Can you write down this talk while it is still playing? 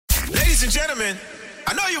Ladies and gentlemen,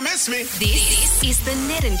 I know you miss me. This is the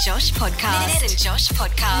Ned and Josh podcast. Ned and Josh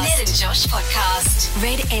podcast. Ned and Josh podcast.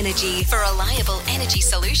 Red Energy for reliable energy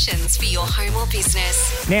solutions for your home or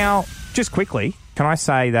business. Now, just quickly, can I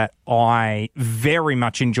say that I very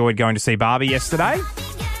much enjoyed going to see Barbie yesterday?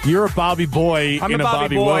 You're a Barbie boy I'm in a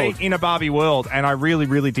Barbie boy world. in a Barbie world, and I really,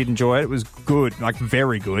 really did enjoy it. It was good, like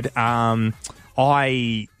very good.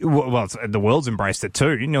 The world's embraced it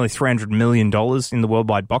too. Nearly $300 million in the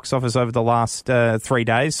worldwide box office over the last 3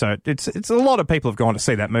 days. So it's a lot of people have gone to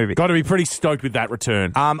see that movie. Got to be pretty stoked with that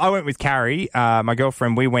return. I went with Carrie, my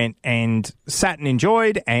girlfriend. We went and sat and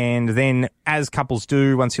enjoyed, and then, as couples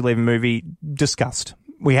do, once you leave a movie, discussed.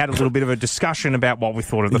 We had a little bit of a discussion about what we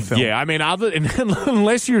thought of the film. Yeah, I mean,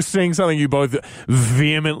 unless you're seeing something you both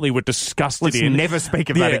vehemently were disgusted Let's in. never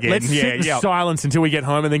speak of that again. Let's sit in silence until we get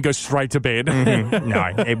home and then go straight to bed. Mm-hmm.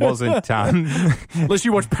 No, it wasn't. Unless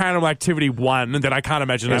you watch Paranormal Activity 1, then I can't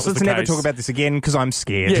imagine that was the case. Let's never talk about this again because I'm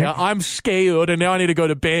scared. Yeah, I'm scared and now I need to go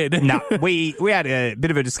to bed. No, we had a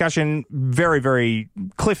bit of a discussion. Very, very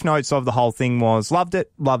cliff notes of the whole thing was loved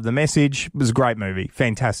it, loved the message. It was a great movie.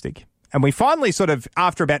 Fantastic. And we finally sort of,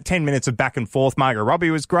 after about 10 minutes of back and forth, Margot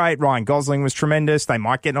Robbie was great, Ryan Gosling was tremendous, they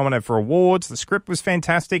might get nominated for awards, the script was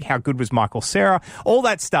fantastic, how good was Michael Cera, all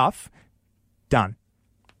that stuff, done.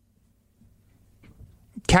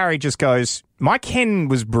 Carrie just goes, my Ken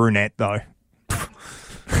was brunette though.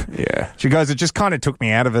 Yeah. She goes, it just kind of took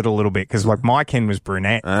me out of it a little bit because like my Ken was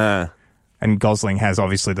brunette and Gosling has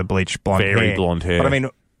obviously the bleached blonde hair. Very blonde hair. But I mean,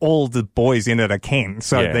 all the boys in it are Ken,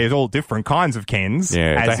 so there's all different kinds of Kens,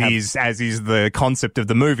 as is the concept of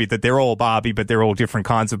the movie, that they're all Barbie, but they're all different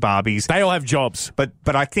kinds of Barbies. They all have jobs. But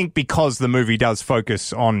I think because the movie does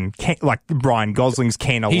focus on Ken, like Ryan Gosling's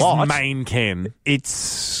Ken a lot. His main Ken.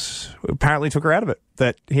 It's apparently took her out of it,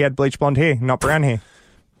 that he had bleached blonde hair, not brown hair.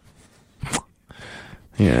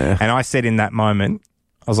 Yeah. And I said in that moment,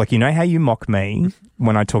 I was like, you know how you mock me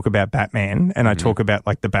when I talk about Batman and I talk about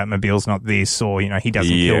like the Batmobile's not this, or, you know, he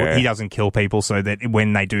doesn't kill people, so that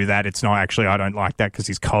when they do that, it's not actually, I don't like that because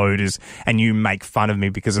his code is, and you make fun of me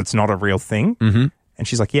because it's not a real thing. Mm-hmm. And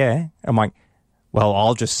she's like, yeah. I'm like, well,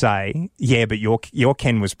 I'll just say, yeah, but your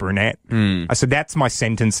Ken was brunette. I said, that's my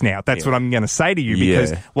sentence now. That's what I'm going to say to you,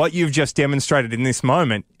 because what you've just demonstrated in this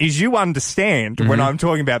moment is you understand when I'm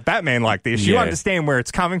talking about Batman like this. You understand where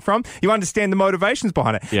it's coming from. You understand the motivations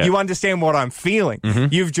behind it. You understand what I'm feeling.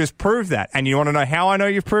 You've just proved that. And you want to know how I know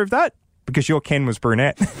you've proved that? Because your Ken was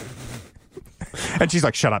brunette. And she's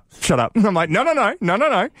like, shut up. And I'm like,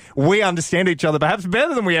 no. We understand each other perhaps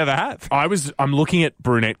better than we ever have. I'm looking at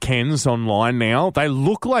brunette Kens online now. They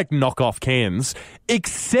look like knockoff Kens,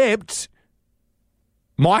 except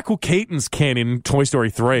Michael Keaton's Ken in Toy Story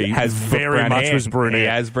 3 has very much was brunette. He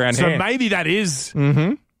has brown so hair. So maybe that is...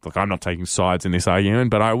 Look, I'm not taking sides in this argument,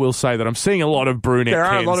 but I will say that I'm seeing a lot of brunette Kens. There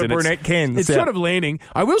are a lot of brunette Kens. It's sort of landing.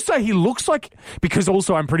 I will say he looks like, because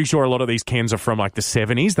also I'm pretty sure a lot of these Kens are from like the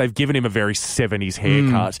 70s. They've given him a very 70s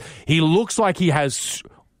haircut. He looks like he has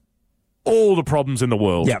all the problems in the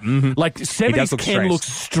world. Yeah. Like 70s Ken looks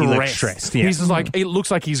stressed. He looks stressed, yeah. He's like, it looks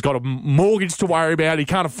like he's got a mortgage to worry about. He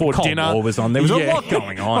can't afford Cold dinner. War was on. There was a lot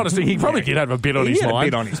going on. Honestly, he probably did have a bit on his mind. He had a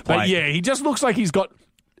bit on his plate. But yeah, he just looks like he's got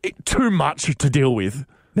too much to deal with.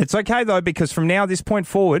 It's okay though, because from now this point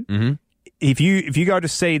forward, if you go to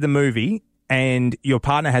see the movie and your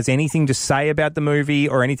partner has anything to say about the movie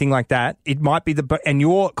or anything like that, it might be and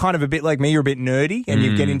you're kind of a bit like me, you're a bit nerdy and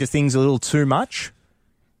you get into things a little too much.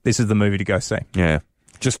 This is the movie to go see. Yeah,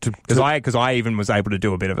 just because I even was able to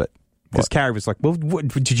do a bit of it. Because Carrie was like, "Well,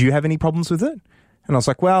 did you have any problems with it?" And I was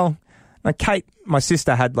like, "Well." Like Kate, my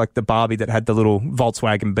sister, had like the Barbie that had the little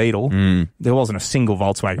Volkswagen Beetle. There wasn't a single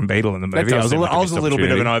Volkswagen Beetle in the movie. I was a little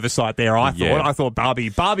bit of an oversight there, I thought. I thought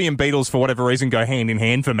Barbie and Beetles, for whatever reason, go hand in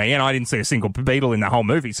hand for me, and I didn't see a single Beetle in the whole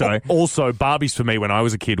movie. So also, Barbies for me when I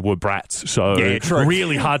was a kid were brats. So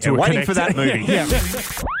really hard to waiting for that movie.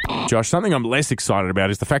 Josh, something I'm less excited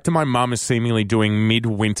about is the fact that my mum is seemingly doing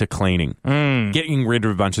midwinter cleaning, getting rid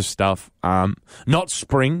of a bunch of stuff. Not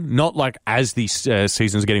spring, not like as the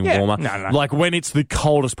season's getting warmer. No. Like when it's the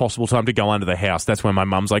coldest possible time to go under the house. That's when my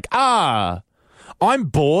mum's like, I'm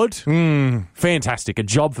bored. Fantastic, a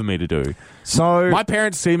job for me to do. So my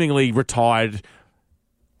parents seemingly retired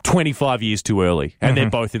 25 years too early, and they're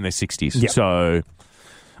both in their 60s. Yep. So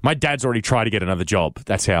My dad's already tried to get another job.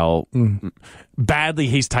 That's how badly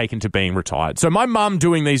he's taken to being retired. So my mum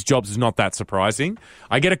doing these jobs is not that surprising.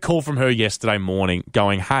 I get a call from her yesterday morning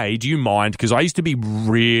going, hey, do you mind? Because I used to be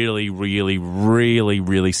really, really, really,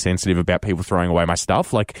 really sensitive about people throwing away my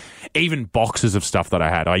stuff. Like even boxes of stuff that I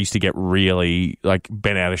had, I used to get really like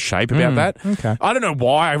bent out of shape about that. Okay. I don't know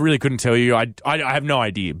why. I really couldn't tell you. I have no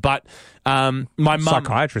idea. But my mum...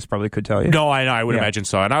 Psychiatrist probably could tell you. No, I know. I would imagine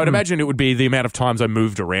so. And I would imagine it would be the amount of times I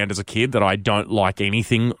moved around as a kid that I don't like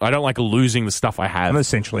anything. I don't like losing the stuff I have. I'm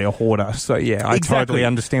essentially a hoarder, so yeah, I totally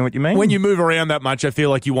understand what you mean. When you move around that much, I feel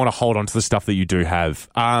like you want to hold on to the stuff that you do have.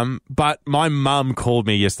 But my mum called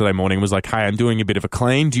me yesterday morning and was like, hey, I'm doing a bit of a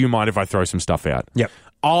clean. Do you mind if I throw some stuff out? Yep.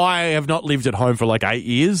 I have not lived at home for like 8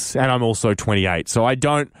 years, and I'm also 28, so I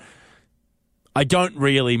don't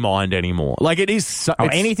really mind anymore. Like it is...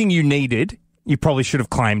 anything you needed... You probably should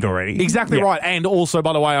have claimed already. Exactly right. And also,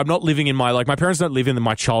 by the way, I'm not living in my parents don't live in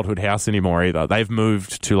my childhood house anymore either. They've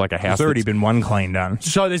moved to like a house. There's already been one clean done.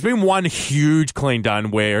 So there's been one huge clean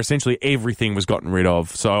done where essentially everything was gotten rid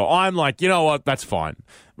of. So I'm like, you know what? That's fine.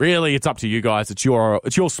 Really, it's up to you guys. It's your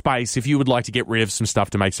space. If you would like to get rid of some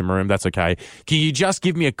stuff to make some room, that's okay. Can you just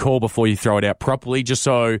give me a call before you throw it out properly, just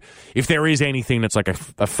so if there is anything that's like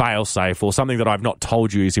a fail-safe or something that I've not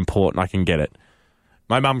told you is important, I can get it.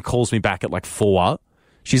 My mum calls me back at like 4.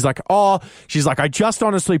 She's like, I just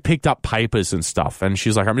honestly picked up papers and stuff. And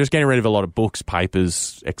she's like, I'm just getting rid of a lot of books,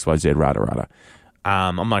 papers, XYZ, rada.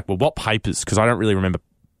 I'm like, well, what papers? Because I don't really remember.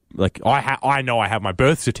 Like, I know I have my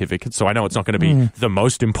birth certificate, so I know it's not going to be the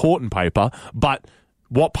most important paper. But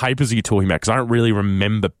what papers are you talking about? Because I don't really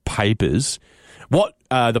remember papers. What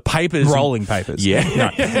the papers? Rolling papers. Yeah,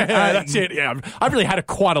 no. That's it. Yeah, I've really had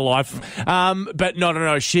quite a life. But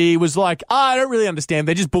no. She was like, I don't really understand.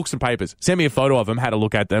 They're just books and papers. Send me a photo of them. Had a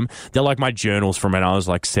look at them. They're like my journals from when I was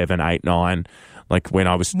like 7, 8, 9. Like when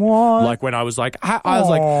I was, my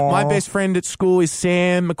best friend at school is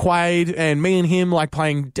Sam McQuaid, and me and him like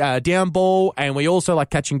playing down ball, and we also like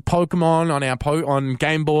catching Pokemon on our on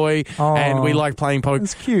Game Boy, and we like playing Pokemon.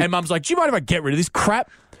 That's cute. And Mum's like, do you mind if I get rid of this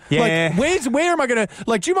crap? Yeah. Like, where am I going to...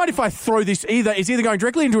 Like, do you mind if I throw this it's either going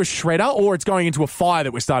directly into a shredder or it's going into a fire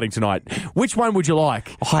that we're starting tonight? Which one would you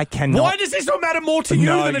like? I cannot... Why does this not matter more to you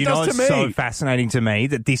than it does to me? It's so fascinating to me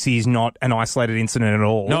that this is not an isolated incident at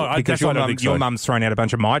all. No, because your mum's thrown out a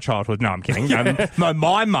bunch of my childhood. No, I'm kidding. No,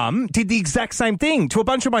 my mum did the exact same thing to a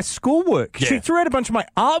bunch of my schoolwork. Yeah. She threw out a bunch of my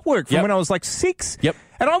artwork from when I was like 6. Yep.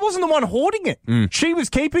 And I wasn't the one hoarding it. She was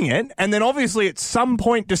keeping it, and then obviously at some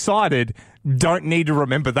point decided... Don't need to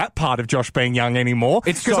remember that part of Josh being young anymore.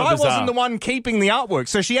 It's because so I bizarre. wasn't the one keeping the artwork.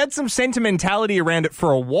 So she had some sentimentality around it for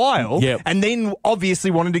a while, Yep. and then obviously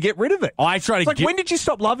wanted to get rid of it. When did you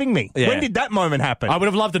stop loving me? Yeah. When did that moment happen? I would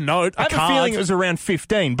have loved a note. I have a feeling it was around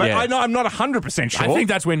 15, but Yeah. I'm not 100% sure. I think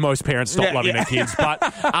that's when most parents stop loving their kids. But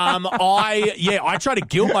I tried to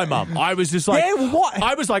guilt my mum. I was just like, what?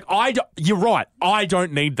 I was like, you're right. I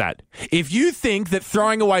don't need that. If you think that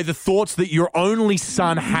throwing away the thoughts that your only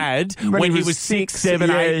son had when he was 6, 7,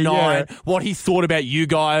 8, 9, what he thought about you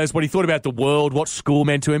guys, what he thought about the world, what school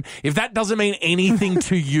meant to him, if that doesn't mean anything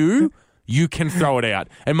to you, you can throw it out.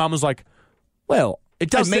 And Mum was like, well...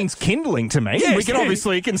 It means kindling to me. Yes,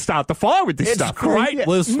 We can start the fire with this stuff. It's great. Yeah.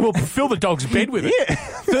 We'll fill the dog's bed with it.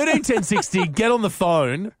 13 10 60, get on the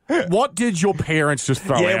phone. What did your parents just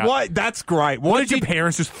throw out? That's great. What did your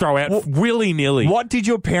parents just throw out willy-nilly? What did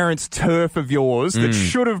your parents turf of yours that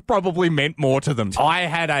should have probably meant more to them? I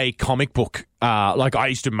had a comic book, like I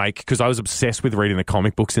used to make, because I was obsessed with reading the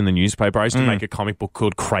comic books in the newspaper. I used to make a comic book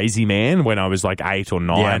called Crazy Man when I was like 8 or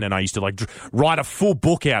 9, and I used to like write a full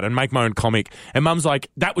book out and make my own comic. And Mum's like,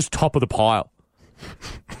 that was top of the pile.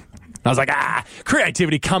 I was like,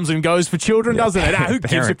 creativity comes and goes for children, doesn't it? Who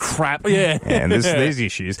gives a crap? Yeah. And there's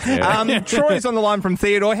issues. Troy's on the line from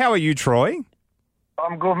Theodore. How are you, Troy?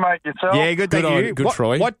 I'm good, mate. Yourself? Yeah, good, thank you. Good,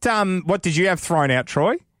 Troy. What did you have thrown out,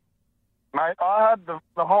 Troy? Mate, I had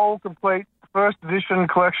the whole complete first edition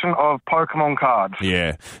collection of Pokemon cards.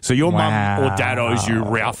 Yeah. So your mum or dad owes you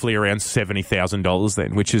roughly around $70,000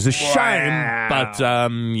 then, which is a shame. But,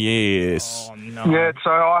 yes. Oh, no. Yeah, so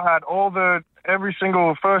I had every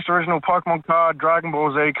single first original Pokemon card, Dragon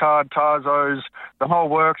Ball Z card, Tarzos, the whole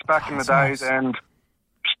works back in the days, and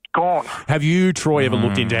gone. Have you, Troy, ever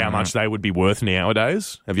looked into how much they would be worth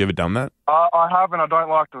nowadays? Have you ever done that? I haven't. I don't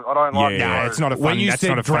like Yeah, it's not a fun. When you that's said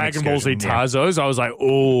not a fun Dragon Ball Z excursion, Tarzos, I was like,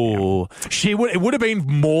 oh, it would have been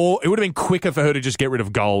more. It would have been quicker for her to just get rid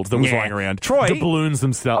of gold that was lying around. Troy, doubloons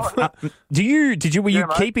and stuff. were you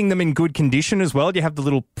keeping them in good condition as well? Do you have the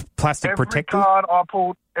little plastic protectors?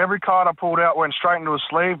 Every card I pulled out went straight into a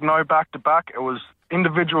sleeve, no back to back. It was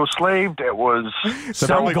individual sleeved. It was So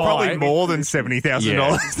Some probably guy- more than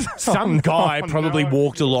 $70,000. Some guy probably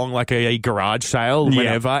walked along like a garage sale,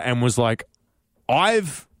 whatever, and was like,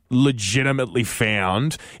 I've legitimately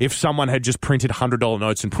found if someone had just printed $100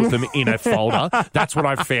 notes and put them in a folder, that's what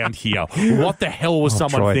I've found here. What the hell was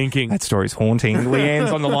someone Troy, thinking? That story's haunting.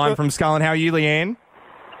 Leanne's on the line from Scullin. How are you, Leanne?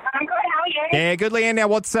 I'm good. How are you? Yeah, good, Leanne. Now,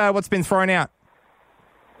 what's been thrown out?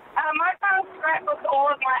 My parents scrapbooked all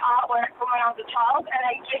of my artwork from when I was a child, and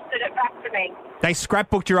they gifted it back to me. They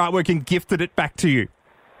scrapbooked your artwork and gifted it back to you.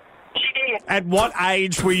 She did. At what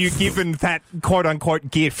age were you given that quote-unquote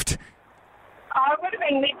gift? I would have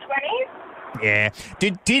been mid-20s. Yeah.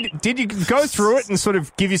 Did you go through it and sort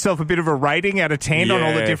of give yourself a bit of a rating out of 10 on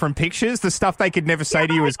all the Yeah. different pictures? The stuff they could never say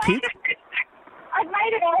to you as kids? I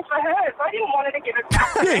made it all for her, so I didn't want her to give it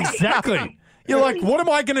back to Yeah, me. exactly. You're like, what am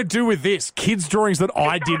I going to do with this? Kids' drawings that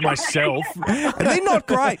I did myself. They're not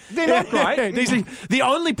great. They're not great. The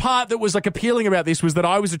only part that was like appealing about this was that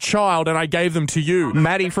I was a child and I gave them to you.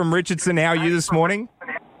 Maddie from Richardson, how are you this morning?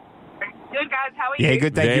 Good, guys. How are you? Yeah,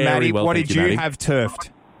 good. Thank you, Very Maddie. well, What thank did you, you Maddie. have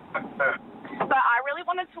turfed? So I really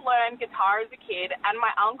wanted to learn guitar as a kid, and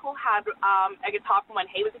my uncle had a guitar from when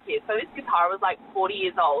he was a kid. So this guitar was like 40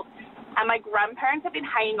 years old, and my grandparents had been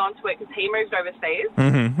hanging on to it because he moved overseas.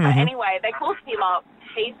 But anyway, they called him up.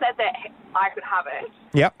 He said that I could have it.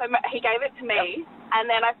 Yep. So he gave it to me, and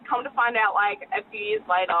then I've come to find out, like, a few years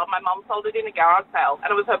later, my mum sold it in a garage sale,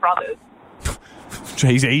 and it was her brother's.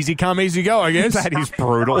 Jeez, easy come, easy go, I guess. That is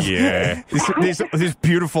brutal. Yeah. This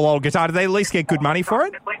beautiful old guitar. Did they at least get good money for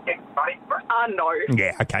it? No.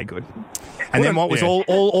 Yeah, okay, good. And then what was Yeah.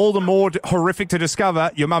 all the more horrific to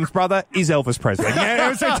discover, your mum's brother is Elvis Presley. Yeah, it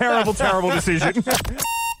was a terrible, terrible decision.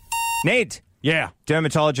 Ned, Yeah.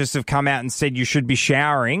 dermatologists have come out and said you should be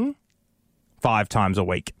showering 5 times a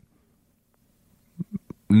week.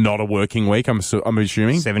 Not a working week, I'm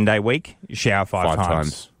assuming. 7-day week, you shower 5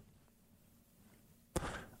 times.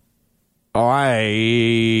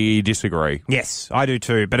 I disagree. Yes, I do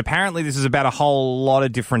too. But apparently this is about a whole lot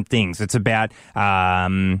of different things. It's about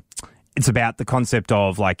the concept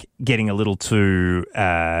of like getting a little too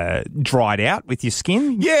dried out with your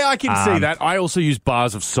skin. Yeah, I can see that. I also use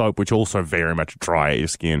bars of soap, which also very much dry out your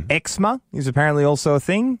skin. Eczema is apparently also a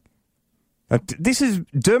thing. This is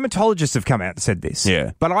dermatologists have come out and said this.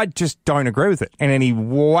 Yeah. But I just don't agree with it in any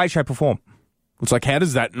way, shape, or form. It's like, how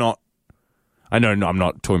does that not... I know I'm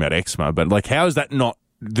not talking about eczema, but like, how is that not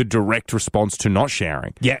the direct response to not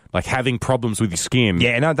showering? Yeah. Like having problems with your skin.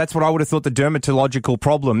 Yeah, no, that's what I would have thought. The dermatological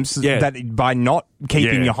problems that by not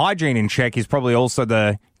keeping your hygiene in check is probably also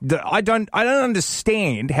the I don't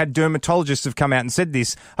understand how dermatologists have come out and said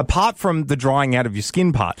this apart from the drying out of your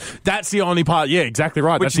skin part. That's the only part. Yeah, exactly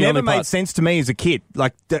right. Which That's the never only made part. sense to me as a kid.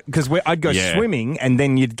 Like, because I'd go swimming and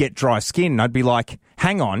then you'd get dry skin. I'd be like,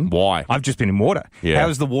 hang on. Why? I've just been in water. Yeah. How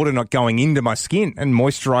is the water not going into my skin and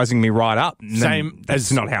moisturizing me right up? Same That's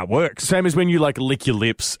as- not how it works. Same as when you like lick your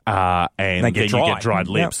lips and They then get you dry. get dried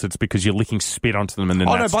lips. It's because you're licking spit onto them and then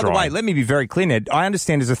Oh, no, that's by the dry. way, let me be very clear, Ned. I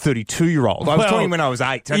understand as a 32-year-old. I was Well, talking when I was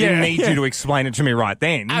 8. I didn't yeah, need yeah. you to explain it to me right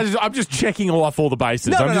then. I'm just checking off all the bases.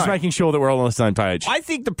 No, I'm no, just no. making sure that we're all on the same page. I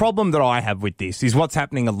think the problem that I have with this is what's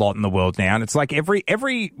happening a lot in the world now, and it's like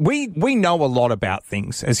we know a lot about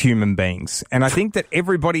things as human beings, and I think that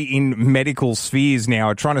everybody in medical spheres now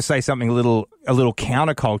are trying to say something a little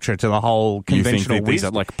counterculture to the whole you think conventional that these are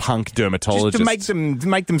wisdom. like punk dermatologists? Just to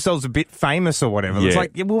make themselves a bit famous or whatever. It's Yeah.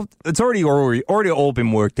 like, yeah, well, it's already all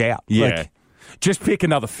been worked out. Yeah. Like, just pick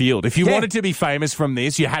another field. If you Yeah. wanted to be famous from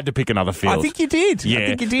this, you had to pick another field. I think you did. Yeah, I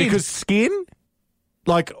think you did. Because skin,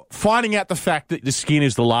 like finding out the fact that the skin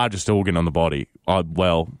is the largest organ on the body.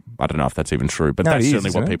 Well, I don't know if that's even true, but No, that's it is, certainly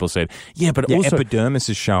isn't what it? people said. Yeah, but your also epidermis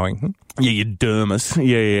is showing. your dermis.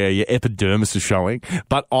 Yeah, your epidermis is showing.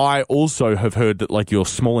 But I also have heard that like your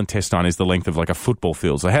small intestine is the length of like a football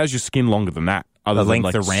field. So how's your skin longer than that? The Other than,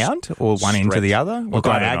 length like, around or one end to the other? Or Look,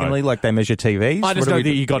 I don't know. diagonally like they measure TVs? I just What do know we that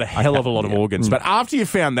do? you got a hell of a lot of organs. But after you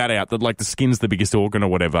found that out, that like the skin's the biggest organ or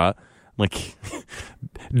whatever, like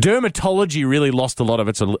dermatology really lost a lot of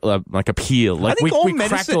its like appeal. Like I think we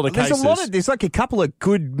cracked medicine, all the cases. there's like a couple of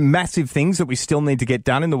good massive things that we still need to get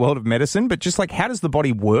done in the world of medicine, but just like how does the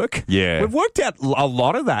body work? Yeah. We've worked out a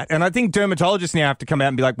lot of that. And I think dermatologists now have to come out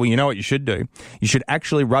and be like, well, you know what you should do? You should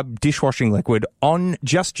actually rub dishwashing liquid on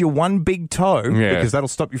just your one big toe because that'll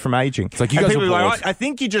stop you from aging. It's like you guys are bored. I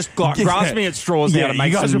think you just got grasping at straws now to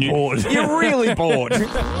make you guys some are new- bored. You're really bored.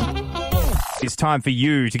 It's time for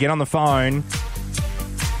you to get on the phone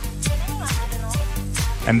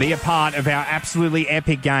and be a part of our absolutely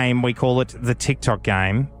epic game. We call it the TikTok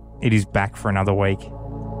game. It is back for another week.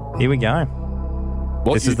 Here we go.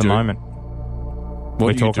 What This you is the do- moment.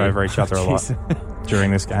 We talk over each other a lot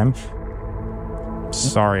during this game.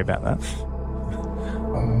 Sorry about that.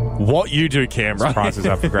 What you do, Canberra. Prizes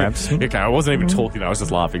up for grabs. Okay, I wasn't even talking. I was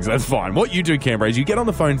just laughing, so that's fine. What you do, Canberra, is you get on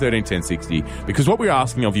the phone 13 10 60 because what we're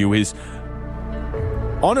asking of you is,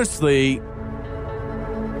 honestly,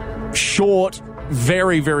 short,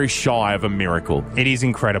 very, very shy of a miracle. It is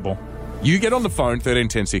incredible. You get on the phone 13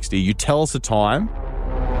 10 60. You tell us a time.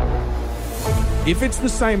 If it's the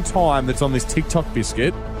same time that's on this TikTok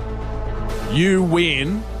biscuit, you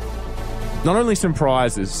win not only some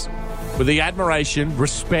prizes, but the admiration,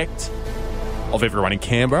 respect of everyone in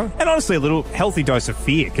Canberra. And honestly, a little healthy dose of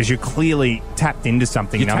fear because you're clearly tapped into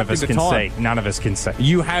something none of us can see. None of us can see.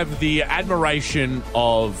 You have the admiration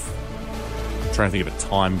of, I'm trying to think of a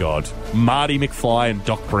time god, Marty McFly and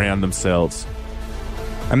Doc Brown themselves.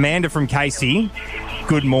 Amanda from Casey,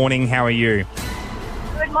 good morning. How are you?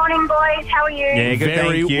 Good morning, boys. How are you? Yeah, good.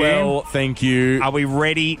 Very thank you. well, thank you. Are we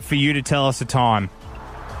ready for you to tell us a time?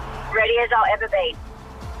 Ready as I'll ever be.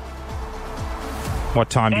 What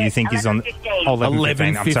time do you think is on? 11:15.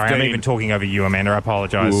 11:15. I'm sorry, I'm 11:15. even talking over you, Amanda. I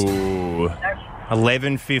apologise. Ooh.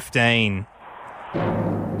 11:15.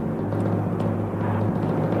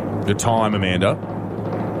 The time, Amanda.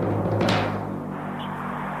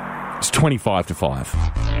 It's 25 to 5.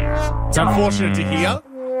 It's unfortunate to hear,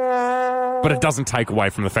 but it doesn't take away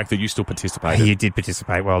from the fact that you still participated. You did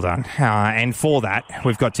participate. Well done. And for that,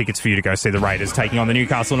 we've got tickets for you to go see the Raiders taking on the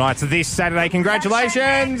Newcastle Knights this Saturday.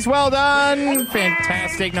 Congratulations. Well done.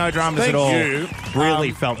 Fantastic. No dramas Thank at all. you.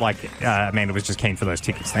 Really felt like Amanda was just keen for those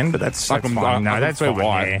tickets then, but that's I fine. can- No, I that's can fine. see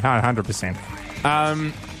why. Yeah,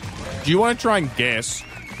 100%. Do you want to try and guess?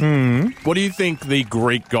 What do you think the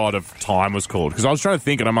Greek god of time was called? Because I was trying to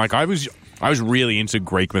think, and I'm like, I was really into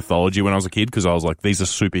Greek mythology when I was a kid because I was like, these are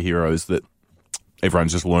superheroes that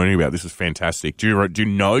everyone's just learning about. This is fantastic. Do you know? Do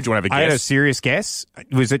you want to have a guess? I had a serious guess.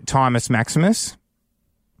 Was it Timus Maximus?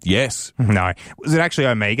 Yes. No. Was it actually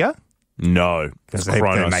Omega? No. Because It's they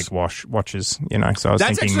Kronos. make watches, you know. So I was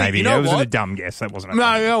That's thinking actually- maybe you know it wasn't what? a dumb guess. That wasn't a No,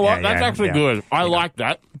 dumb you know what? Yeah, That's yeah, actually yeah. good. I like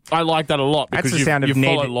that. I like that a lot That's because the sound you of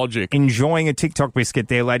Ned follow logic. enjoying a TikTok biscuit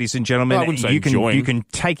there, ladies and gentlemen. Well, I wouldn't say you can enjoying. you can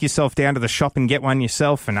take yourself down to the shop and get one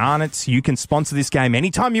yourself. And Arnott's, you can sponsor this game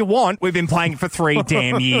anytime you want. We've been playing it for 3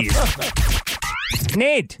 damn years.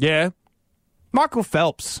 Ned, Yeah. Michael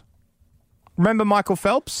Phelps. Remember Michael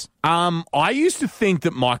Phelps? I used to think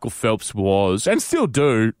that Michael Phelps was, and still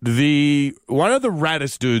do, one of the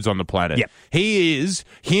raddest dudes on the planet. Yep. He is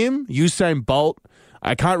him, Usain Bolt.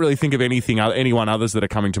 I can't really think of anyone others that are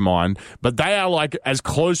coming to mind, but they are like as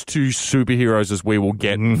close to superheroes as we will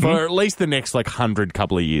get for at least the next 100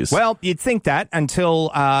 couple of years. Well, you'd think that until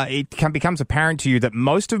it becomes apparent to you that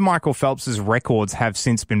most of Michael Phelps's records have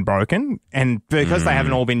since been broken, and because they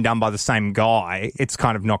haven't all been done by the same guy, it's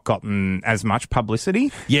kind of not gotten as much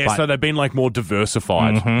publicity. yeah, But- so they've been more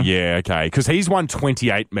diversified. Yeah, okay, because he's won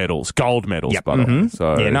 28 medals, gold medals, Yep. by the way.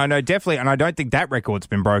 So Yeah, no, definitely. And I don't think that record's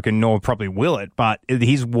been broken, nor probably will it, but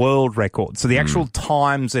his world record. So the actual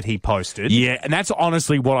times that he posted. Yeah, and that's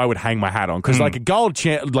honestly what I would hang my hat on because a gold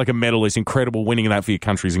a medal is incredible. Winning that for your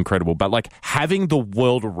country is incredible, but having the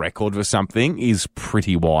world record for something is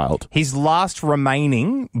pretty wild. His last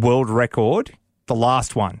remaining world record, the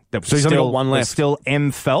last one, that was So he's only still, got one left. was still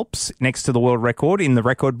M. Phelps next to the world record in the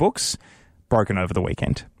record books, broken over the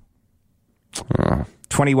weekend.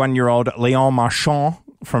 21-year-old Léon Marchand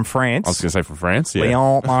from France. I was going to say from France. Yeah,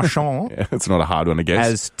 Léon Marchand yeah, it's not a hard one to guess.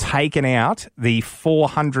 has taken out the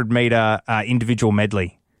 400-metre individual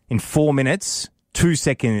medley in 4 minutes,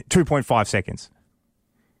 2.5 seconds.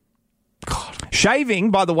 God.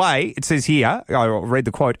 Shaving, by the way, it says here, I'll read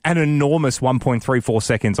the quote, an enormous 1.34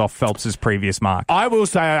 seconds off Phelps's previous mark. I will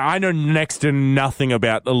say I know next to nothing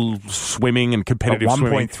about swimming and But competitive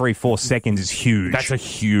swimming. 1.34 seconds is huge. That's a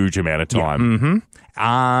huge amount of time.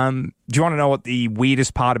 Do you want to know what the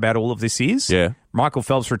weirdest part about all of this is? Yeah. Michael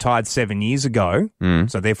Phelps retired 7 years ago,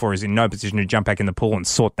 so therefore is in no position to jump back in the pool and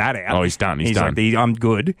sort that out. Oh, he's done. He's done. like, I'm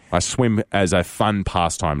good. I swim as a fun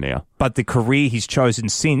pastime now. But the career he's chosen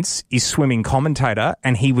since is swimming commentator,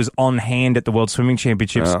 and he was on hand at the World Swimming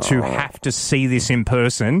Championships to have to see this in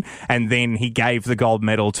person, and then he gave the gold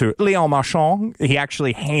medal to Léon Marchand. He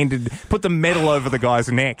actually put the medal over the guy's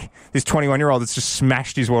neck. This 21-year-old that's just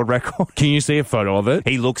smashed his world record. Can you see a photo of it?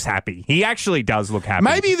 He looks happy. He actually does look happy.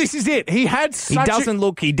 Maybe this is it. He had He such doesn't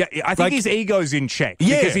look. I think his ego's in check.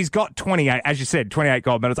 Yeah. Because he's got 28, as you said, 28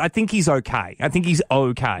 gold medals. I think he's okay.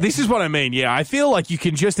 This is what I mean. Yeah, I feel like you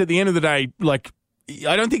can just at the end of the day,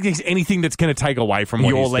 I don't think there's anything that's going to take away from what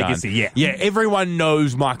Your he's done. legacy, yeah. Yeah, everyone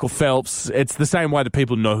knows Michael Phelps. It's the same way that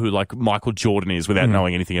people know who Michael Jordan is without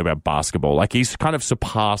knowing anything about basketball. He's kind of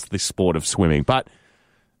surpassed this sport of swimming. But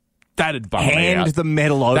That'd bum me Hand out. the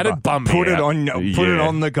medal over. That'd bum me put it out. on. Put it Yeah.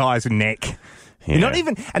 on the guy's neck. Yeah. You're not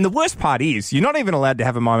even. And the worst part is, you're not even allowed to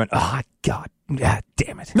have a moment. Oh God.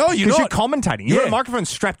 Damn it. No, you're Because not. you're commentating. You've got Yeah. a microphone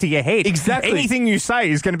strapped to your head. Exactly. Anything you say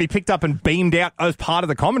is going to be picked up and beamed out as part of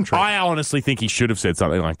the commentary. I honestly think he should have said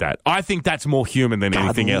something like that. I think that's more human than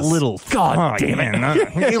anything else. Little. God damn it.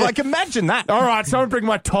 No. Like, imagine that. All right, someone bring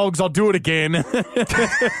my togs. I'll do it again.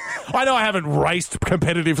 I know I haven't raced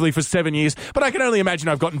competitively for 7 years, but I can only imagine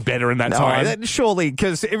I've gotten better in that time. Surely,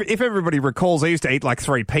 because if everybody recalls, I used to eat like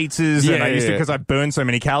 3 pizzas, and I used to, because I burned so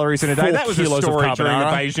many calories in a day. 4 That was a kilos of story during the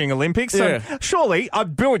carbonara. Beijing Olympics. So Yeah. surely,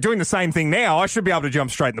 I'm doing the same thing now. I should be able to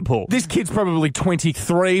jump straight in the pool. This kid's probably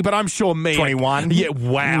 23, but I'm sure me... 21? Yeah,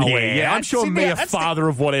 wow. Yeah, I'm sure me, a that's father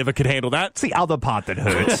of whatever, could handle that. That's the other part that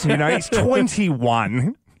hurts. He's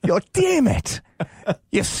 21. You're like, damn it.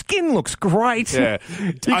 Your skin looks great. Yeah.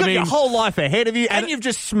 You've got your whole life ahead of you, and you've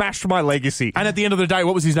just smashed my legacy. And at the end of the day,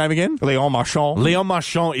 what was his name again? Leon Marchand. Leon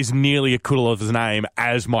Marchand is nearly as cool of his name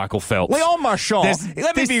as Michael Phelps. Leon Marchand,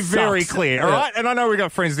 let me this be very sucks. clear, all Yeah. right? And I know we've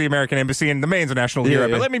got friends at the American Embassy, and the man's a national hero,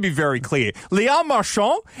 yeah. but let me be very clear. Leon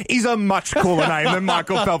Marchand is a much cooler name than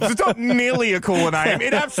Michael Phelps. It's not nearly a cooler name.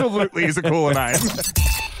 It absolutely is a cooler name.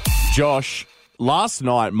 Josh, last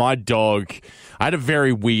night, my dog... I had a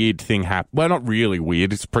very weird thing happen. Well, not really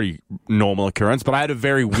weird. It's a pretty normal occurrence, but I had a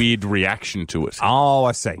very weird reaction to it. Oh,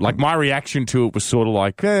 I see. Like, my reaction to it was sort of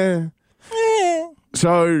like,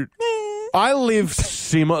 So, I live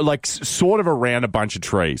sort of around a bunch of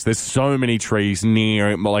trees. There's so many trees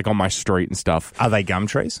near, like, on my street and stuff. Are they gum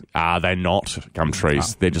trees? They're not gum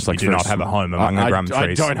trees. They're just like... You do not have a home among the gum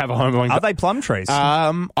trees. I don't have a home among... Are they plum trees?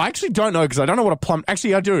 I actually don't know, because I don't know what a plum...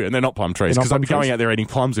 Actually, I do, and they're not plum trees, They're not because I'd plum be going trees? out there eating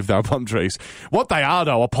plums if they were plum trees. What they are,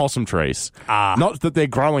 though, are possum trees. Not that they're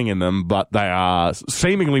growing in them, but they are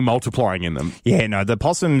seemingly multiplying in them. Yeah, no, the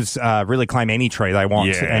possums really claim any tree they want,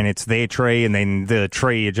 Yeah. and it's their tree, and then the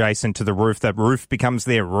tree adjacent to the roof, that roof becomes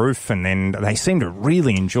their roof, and then they seem to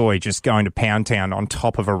really enjoy just going to Pound Town on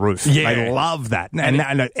top of a roof. Yeah. They love that.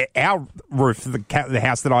 And our roof, the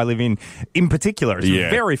house that I live in particular, is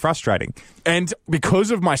very frustrating. And because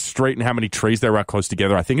of my street and how many trees there are close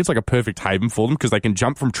together, I think it's like a perfect haven for them, because they can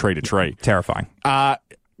jump from tree to tree. Terrifying.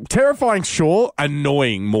 Terrifying, sure.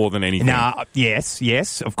 Annoying more than anything.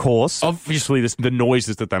 Yes, of course. Obviously, the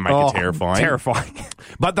noises that they make are terrifying. Terrifying.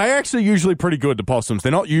 But they're actually usually pretty good, the possums.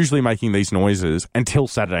 They're not usually making these noises until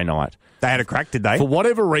Saturday night. They had a crack, did they? For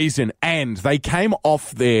whatever reason, and they came off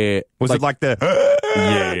their... Was it like the...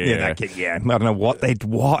 Yeah. I don't know what they...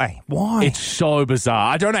 Why? It's so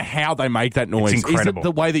bizarre. I don't know how they make that noise. It's incredible. Is it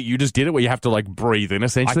the way that you just did it, where you have to, like, breathe in, I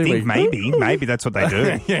essentially? think maybe that's what they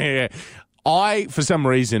do. Yeah. I, for some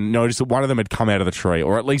reason, noticed that one of them had come out of the tree,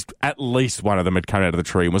 or at least one of them had come out of the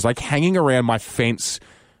tree and was, like, hanging around my fence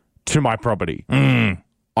to my property. I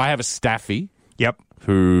have a staffy. Yep.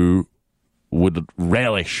 Who would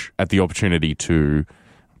relish at the opportunity to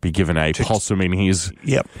be given a possum in his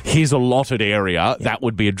allotted area. That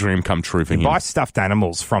would be a dream come true for him. Buy stuffed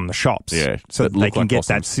animals from the shops, so that they can get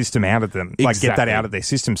that system out of them, like get that out of their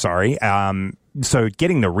system. Sorry. So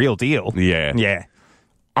getting the real deal. Yeah.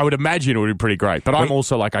 I would imagine it would be pretty great, but I'm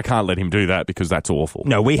also like, I can't let him do that because that's awful.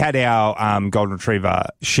 No, we had our golden retriever.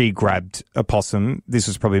 She grabbed a possum. This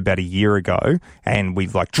was probably about a year ago, and we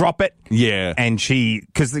like drop it. Yeah, and she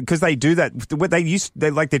because they do that.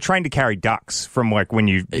 They're trained to carry ducks from like when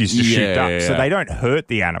you used to shoot ducks, so they don't hurt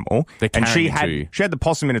the animal. And she had the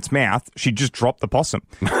possum in its mouth. She just dropped the possum.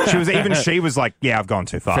 She was like, yeah, I've gone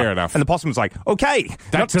too far. Fair enough. And the possum was like, okay,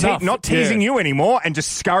 that's enough. Not teasing you anymore, and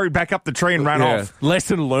just scurried back up the tree and ran off.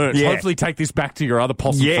 Lesson learned. Yeah. Hopefully take this back to your other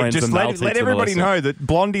possum friends. Just and let everybody know that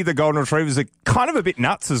Blondie, the golden retrievers, are kind of a bit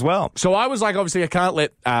nuts as well. So I was like, obviously, I can't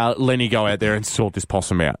let Lenny go out there and sort this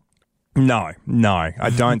possum out. No,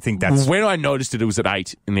 I don't think that's... When I noticed it was at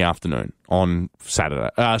 8 in the afternoon on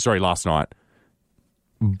last night.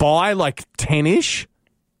 By like 10-ish,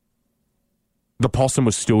 the possum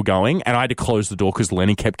was still going, and I had to close the door because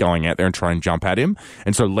Lenny kept going out there and trying to jump at him.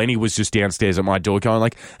 And so Lenny was just downstairs at my door going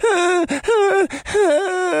like,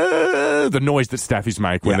 the noise that staffies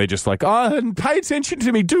make when they're just like, pay attention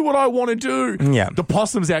to me, do what I want to do. Yeah. The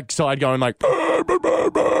possum's outside going like,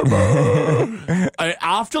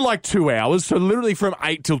 after like 2 hours, so literally from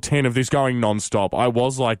 8 till 10 of this going nonstop, I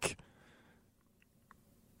was like,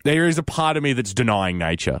 there is a part of me that's denying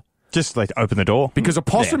nature. Just like open the door. Because a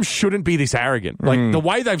possum shouldn't be this arrogant. Like the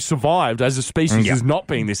way they've survived as a species is not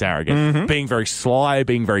being this arrogant. Being very sly,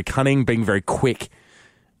 being very cunning, being very quick.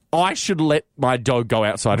 I should let my dog go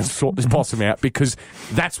outside and sort this possum out because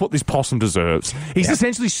that's what this possum deserves. He's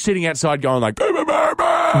essentially sitting outside going like, bah, bah, bah,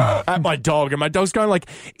 bah. at my dog, and my dog's going like,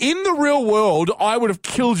 in the real world, I would have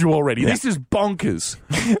killed you already. This is bonkers.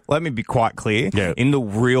 Let me be quite clear. Yeah. In the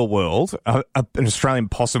real world, an Australian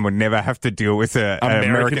possum would never have to deal with an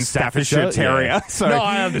American Staffordshire Terrier. Yeah. So, No,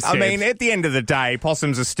 I understand. I mean, at the end of the day,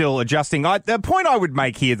 possums are still adjusting. The point I would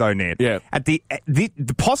make here, though, Ned, at the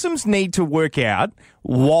possums need to work out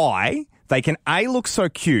why they can A, look so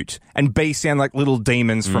cute, and B, sound like little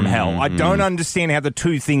demons from hell. I don't understand how the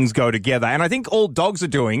two things go together. And I think all dogs are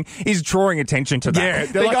doing is drawing attention to that. Yeah,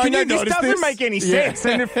 they're like, going, "Can you this notice doesn't this?" make any sense,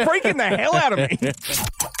 and they're freaking the hell out of me.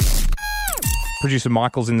 Producer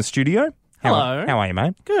Michael's in the studio. Hello. How are you,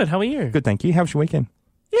 mate? Good, how are you? Good, thank you. How was your weekend?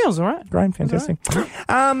 Yeah, it was all right. Great, fantastic.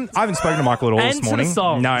 I haven't spoken to Michael at all And this to the morning.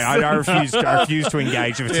 songs. No, I refuse to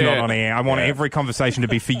engage if it's not on air. I want every conversation to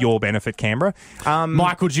be for your benefit, Canberra.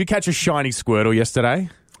 Michael, did you catch a shiny Squirtle yesterday?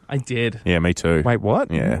 I did. Yeah, me too. Wait, what?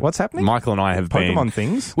 Yeah. What's happening? Michael and I have Pokemon been...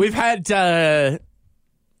 things? We've had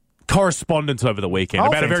correspondence over the weekend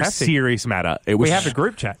about a very fantastic. serious matter. It was, We have a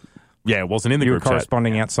group chat. Yeah, it wasn't in the You were group chat.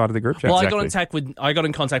 corresponding outside of the group chat. Well, Exactly. I got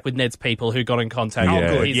in contact with Ned's people who got in contact Oh, with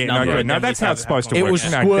good. his Yeah, no, number. good. and No, then that's we how it's supposed to It work. was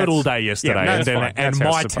No, Squirtle that's- Day yesterday, Yeah, no, and, that's fine. That's how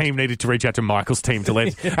my it's team needed to reach out to Michael's team to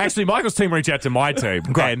let... Actually, Michael's team reached out to my team,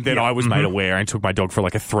 and then I was made aware and took my dog for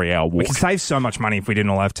like a 3-hour walk. We could save so much money if we didn't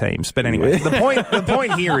all have teams. But anyway, the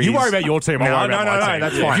point here is... You worry about your team, I'll worry about my team.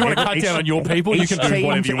 that's Yeah. fine. If you want to cut down on your people, you can do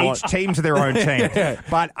whatever you want. Each team to their own team.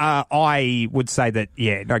 But I would say that,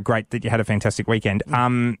 great that you had a fantastic weekend.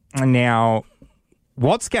 Now...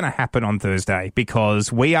 What's going to happen on Thursday?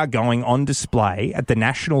 Because we are going on display at the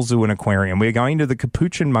National Zoo and Aquarium. We're going to the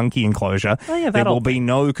capuchin monkey enclosure. Oh, yeah, there will be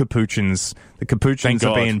no capuchins. The capuchins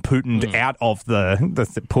are being Putined out of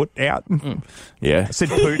the put out. Yeah. I said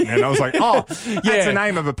Putin, and I was like, that's the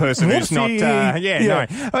name of a person who's not. No.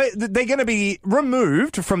 They're going to be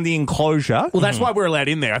removed from the enclosure. Well, that's why we're allowed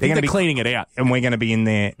in there. I think they're cleaning it out. And we're going to be in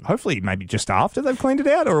there, hopefully, maybe just after they've cleaned it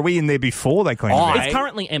out, or are we in there before they clean it out? It's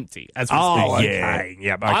currently empty as we Oh, speak. okay.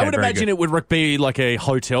 Yep, I would very imagine good. it would be like a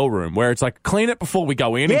hotel room where it's like clean it before we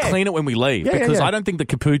go in and clean it when we leave. Yeah, because yeah. I don't think the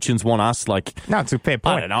capuchins want us like. No, it's a fair I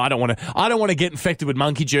point. don't know. I don't want to get infected with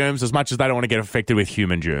monkey germs as much as they don't want to get infected with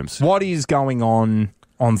human germs. What is going on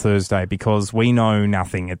Thursday? Because we know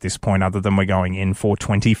nothing at this point other than we're going in for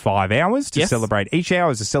 25 hours to celebrate. Each hour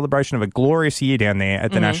is a celebration of a glorious year down there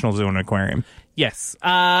at the National Zoo and Aquarium. Yes.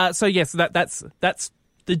 So yes, that's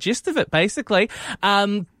the gist of it, basically.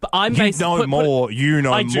 I'm You know more.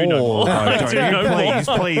 I do know more. No, I don't do you? know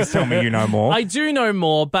more. Please tell me you know more. I do know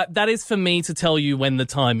more, but that is for me to tell you when the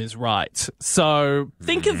time is right. So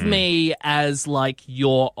think of me as like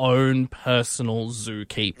your own personal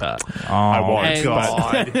zookeeper. Oh, my And-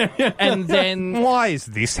 God. And then... Why is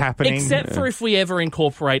this happening? Except for if we ever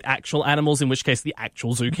incorporate actual animals, in which case the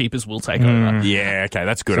actual zookeepers will take over. Yeah, okay,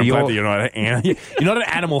 that's good. So I'm glad you're- that you're not an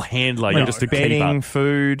animal handler. You're just a bedding, keeper.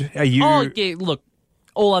 food. Are you Oh, yeah, look,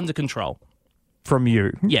 all under control. from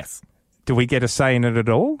you? Yes. Do we get a say in it at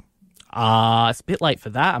all? It's a bit late for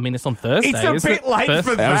that. I mean, it's on Thursday. It's a isn't bit it? late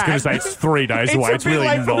Thursday. for that. I was going to say it's 3 days away. It's a bit really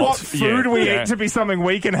late not. for what food we Yeah. eat to be something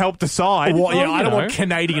we can help decide. Well, yeah, Well, I you don't know. want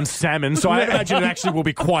Canadian salmon, so I imagine it actually will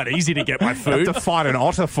be quite easy to get my have food. to fight an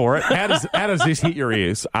otter for it. How does this hit your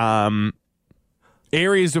ears?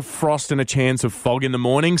 Areas of frost and a chance of fog in the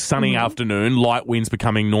morning, sunny afternoon, light winds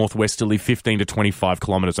becoming northwesterly 15 to 25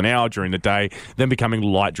 kilometres an hour during the day, then becoming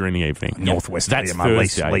light during the evening. Northwesterly, That's my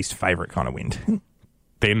Thursday. least favourite kind of wind.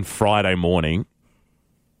 Then Friday morning,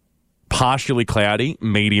 partially cloudy,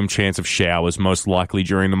 medium chance of showers, most likely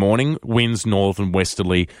during the morning. Winds north and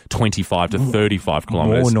westerly, 25 to 35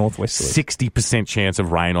 kilometres. More northwesterly. 60% chance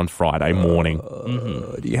of rain on Friday morning.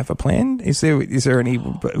 Do you have a plan? Is there any?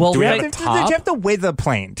 Well, do you we have, have a do you have the weather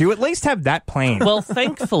plan? Do you at least have that plan? Well,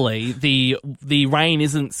 thankfully, the rain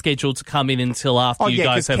isn't scheduled to come in until after you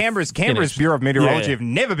guys have Canberra's finished. Bureau of Meteorology Yeah. have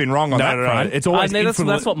never been wrong on that front. It's always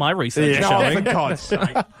That's what my research is No, showing. for God's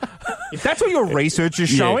sake. If that's what your research is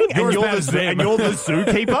showing, you're and, as bad you're as the, them. and you're the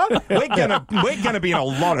zookeeper, we're gonna be in a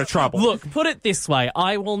lot of trouble. Look, put it this way.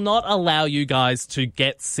 I will not allow you guys to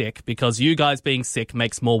get sick because you guys being sick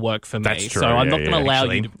makes more work for me. That's true, So I'm not yeah, going to allow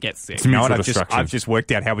actually. you to get sick. You know what? mutual destruction. I've just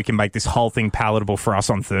worked out how we can make this whole thing palatable for us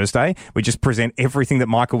on Thursday. We just present everything that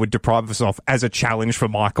Michael would deprive us of as a challenge for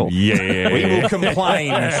Michael. Yeah. We will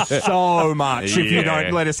complain so much if you Yeah.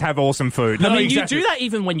 don't let us have awesome food. I mean, exactly. you do that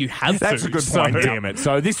even when you have That's food. a good So point. damn it.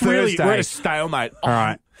 So this really, Thursday. we're at a stalemate. All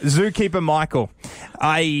right. Zookeeper Michael,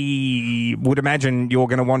 I would imagine you're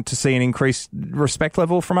going to want to see an increased respect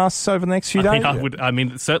level from us over the next few days. I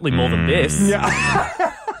mean, certainly more than this.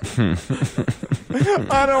 Yeah.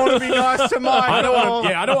 I don't want to be nice to Michael.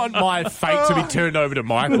 I don't want my fate to be turned over to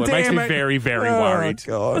Michael. It makes me very, very worried.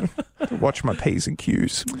 God. Watch my P's and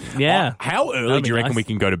Q's. Yeah. How early That'd do you be reckon nice. we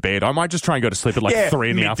can go to bed? I might just try and go to sleep at like 3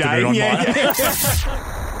 in the midday. afternoon on mine.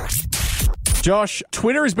 Yeah. Josh,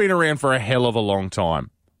 Twitter has been around for a hell of a long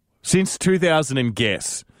time. Since 2000 and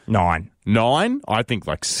guess. 9. 9? I think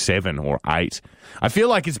like 7 or 8. I feel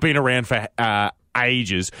like it's been around for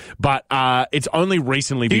ages, but it's only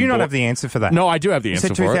recently Do been you not bought- have the answer for that? No, I do have the You answer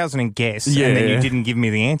said for 2000 and guess, Yeah. and then you didn't give me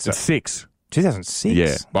the answer. it. 6. 2006?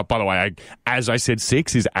 Yeah. But by the way, as I said,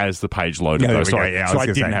 6 is as the page loaded. No, though, there we so go. I, Yeah, so was I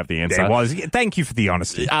gonna didn't say, have the answer. There was. Thank you for the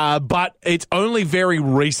honesty. But it's only very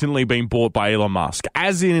recently been bought by Elon Musk.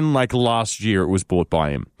 As in, like, last year it was bought by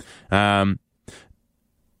him.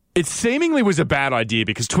 It seemingly was a bad idea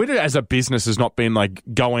because Twitter as a business has not been, like,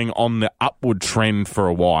 going on the upward trend for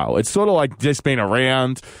a while. It's sort of, like, just been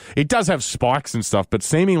around. It does have spikes and stuff, but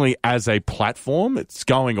seemingly as a platform, it's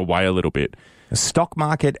going away a little bit. The stock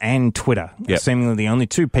market and Twitter are Yep. seemingly the only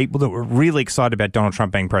two people that were really excited about Donald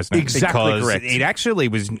Trump being president. Exactly because correct. It actually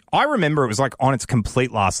was, I remember it was like on its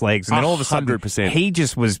complete last legs. And then all of a sudden, 100%. he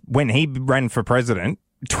just was, when he ran for president,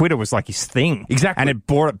 Twitter was like his thing. Exactly. And it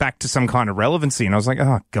brought it back to some kind of relevancy. And I was like,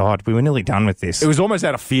 oh, God, we were nearly done with this. It was almost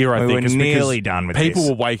out of fear, I We think. were just because nearly done with people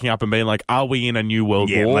this. were waking up and being like, are we in a new world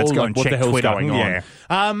Yeah, war? let's go Like, and what check the hell's Twitter. going on?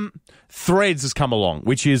 Yeah. Threads has come along,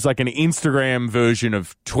 which is like an Instagram version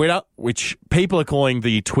of Twitter, which people are calling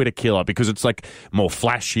the Twitter killer because it's like more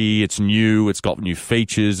flashy, it's new, it's got new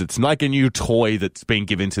features, it's like a new toy that's been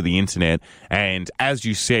given to the internet. And as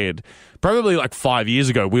you said, probably like 5 years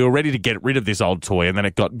ago, we were ready to get rid of this old toy, and then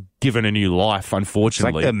it got given a new life, It's like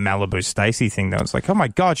unfortunately. the Malibu Stacy thing, though. It's like, oh my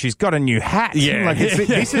God, she's got a new hat. Yeah. Like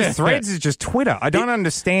this is Threads is just Twitter. I don't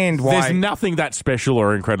understand why. There's nothing that special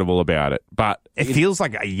or incredible about it, but It feels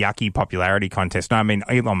like a yucky popularity contest. No, I mean,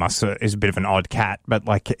 Elon Musk is a bit of an odd cat, but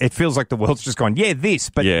like it feels like the world's just gone, yeah, this,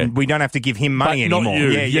 but Yeah. we don't have to give him money but anymore.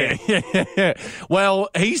 Not you. Yeah. Well,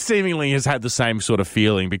 he seemingly has had the same sort of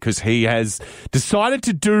feeling because he has decided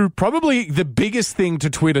to do probably the biggest thing to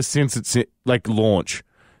Twitter since its like launch.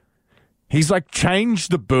 He's like changed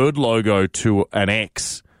the bird logo to an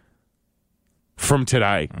X from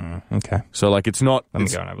today. Okay. So like it's not me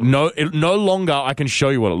it's go and have a look. no longer. I can show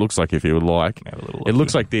you what it looks like if you would like. Have a little look It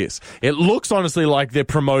looks here. like this. It looks honestly like they're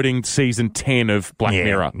promoting season 10 of Black Yeah,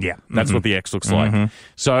 Mirror. yeah. That's what the X looks like.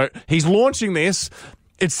 So he's launching this.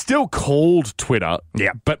 It's still called Twitter.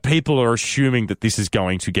 Yeah. But people are assuming that this is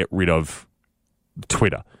going to get rid of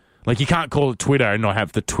Twitter. Like you can't call it Twitter and not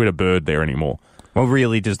have the Twitter bird there anymore. Well,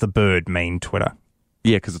 really, does the bird mean Twitter?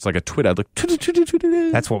 Yeah, because it's like a Twitter. Like,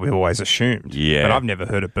 Twitter. That's what we've always assumed. Yeah. But I've never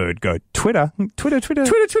heard a bird go, Twitter. Tweet.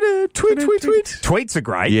 Tweets are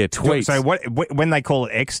great. Yeah, tweets. So when they call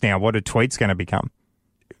it X now, what are tweets going to become?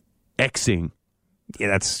 Xing. Yeah,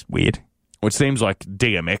 that's weird. Well, it seems like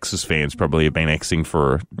DMX's fans probably have been Xing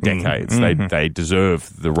for decades. They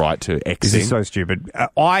deserve the right to This is Xing. so stupid.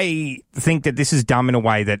 I think that this is dumb in a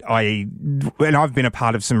way that and I've been a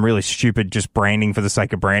part of some really stupid just branding for the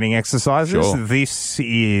sake of branding exercises. Sure. This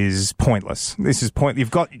is pointless. This is You've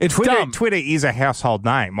got It's Twitter. dumb. Twitter is a household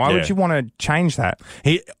name. Why Yeah. would you want to change that?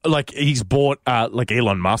 He's bought, like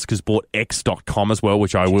Elon Musk has bought X.com as well,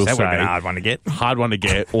 which I will That say. would have been a hard one to get. Hard one to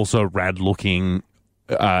get. Also, rad looking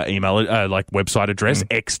email, like website address.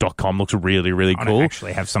 X.com looks really, really I cool. don't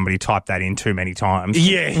actually have somebody type that in too many times.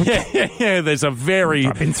 Yeah. There's a very.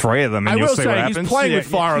 Type in 3 of them and I you'll will see what say happens. he's playing Yeah. with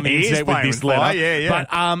fire on the He is internet with playing this with fire, letter. yeah.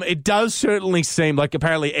 But it does certainly seem like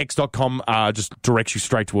apparently X.com just directs you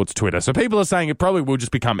straight towards Twitter. So people are saying it probably will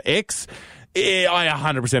just become X. I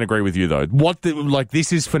 100% agree with you though.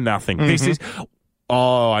 This is for nothing. This is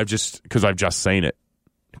I've just seen it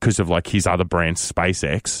because of like his other brand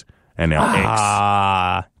SpaceX and now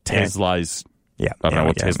X. Tesla's. Yeah. I don't know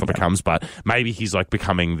what Yeah, Tesla yeah. becomes, but maybe he's like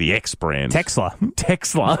becoming the X brand. Tesla.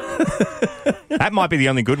 Texla. That might be the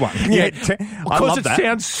only good one. Yeah, I because love it that.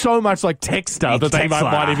 sounds so much like Texter that they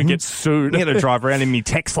Texla. might even get sued. You got to drive around in me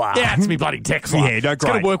Tesla. Yeah, it's me bloody Texla. Yeah, no, it's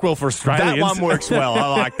going great. to work well for Australians. That one works well. I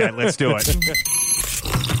like that. Let's do it.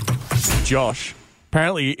 Josh,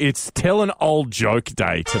 apparently it's Tell an Old Joke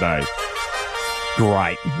Day today.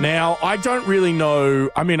 Great. Now, I don't really know.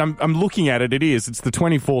 I mean, I'm looking at it. It's the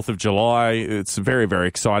 24th of July. It's very, very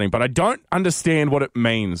exciting, but I don't understand what it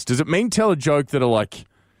means. Does it mean tell a joke that are like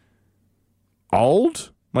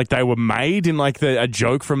old? Like they were made in like a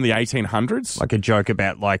joke from the 1800s? Like a joke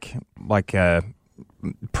about like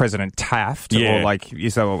President Taft, Yeah. or like,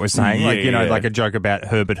 is that what we're saying? Yeah. Like a joke about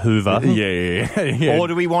Herbert Hoover. Yeah. Or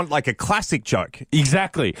do we want like a classic joke?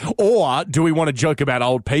 Exactly. Or do we want a joke about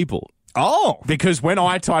old people? Oh. Because when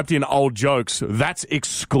I typed in old jokes, that's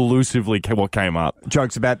exclusively what came up.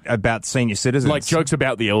 Jokes about senior citizens. Like jokes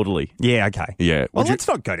about the elderly. Yeah, okay. Yeah. Well, let's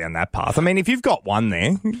not go down that path. I mean, if you've got one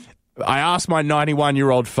there... I asked my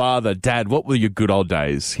 91-year-old father, Dad, what were your good old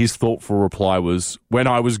days? His thoughtful reply was, when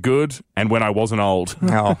I was good and when I wasn't old.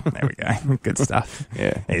 Oh, there we go. Good stuff.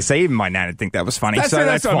 Yeah. See, even my nan would think that was funny, that's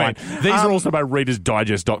what fine. I mean. These are also by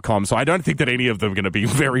ReadersDigest.com, so I don't think that any of them are going to be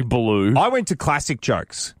very blue. I went to classic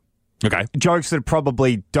jokes. Okay. Jokes that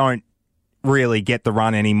probably don't really get the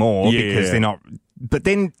run anymore because they're not... But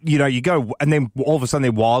then, you go, and then all of a sudden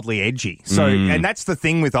they're wildly edgy. So, and that's the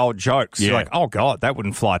thing with old jokes. Yeah. You're like, oh, God, that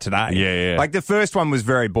wouldn't fly today. Yeah. Like the first one was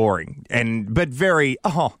very boring, but very,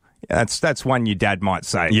 that's one your dad might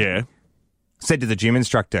say. Yeah. Said to the gym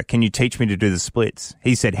instructor, can you teach me to do the splits?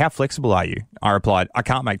 He said, how flexible are you? I replied, I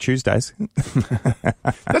can't make Tuesdays.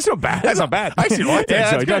 That's not bad. That's not bad. I actually like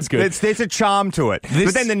that joke. That's good. There's a charm to it.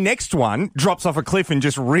 But then the next one drops off a cliff and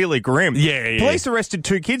just really grim. Yeah. Police arrested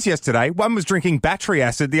 2 kids yesterday. One was drinking battery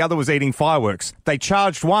acid. The other was eating fireworks. They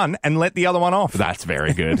charged one and let the other one off. That's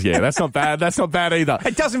very good. Yeah, that's not bad. That's not bad either.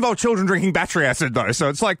 It does involve children drinking battery acid, though. So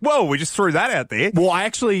it's like, whoa, we just threw that out there. Well, I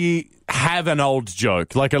actually have an old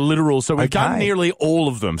joke, like a literal. So we've done nearly all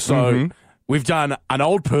of them. So we've done an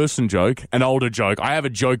old person joke, an older joke. I have a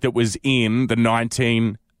joke that was in the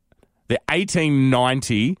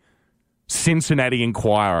 1890 Cincinnati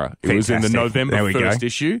Enquirer. It was in the November 1st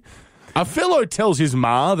issue. A fellow tells his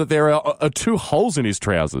ma that there are 2 holes in his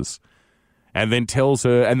trousers. And then tells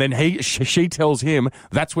her, and then she tells him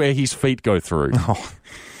that's where his feet go through. Oh,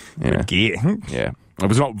 yeah. Gear. Yeah. It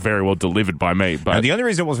was not very well delivered by me. But now, the only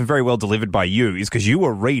reason it wasn't very well delivered by you is because you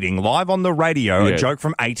were reading live on the radio a joke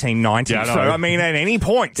from 1890. Yeah, so, I mean, at any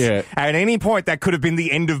point, that could have been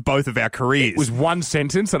the end of both of our careers. It was one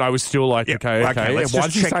sentence, and I was still like, okay. Let's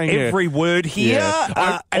just check every word here.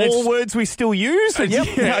 Yeah. All words we still use.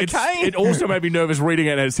 It also made me nervous reading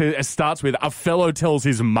it, and it starts with, a fellow tells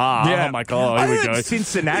his ma. Yeah. I'm like, oh, here we go.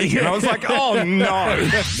 Cincinnati, and I was like, oh, no.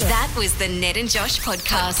 That was the Ned and Josh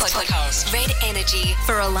podcast. Red Energy,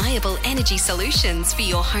 for reliable energy solutions for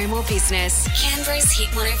your home or business. Canberra's Hit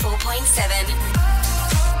 104.7.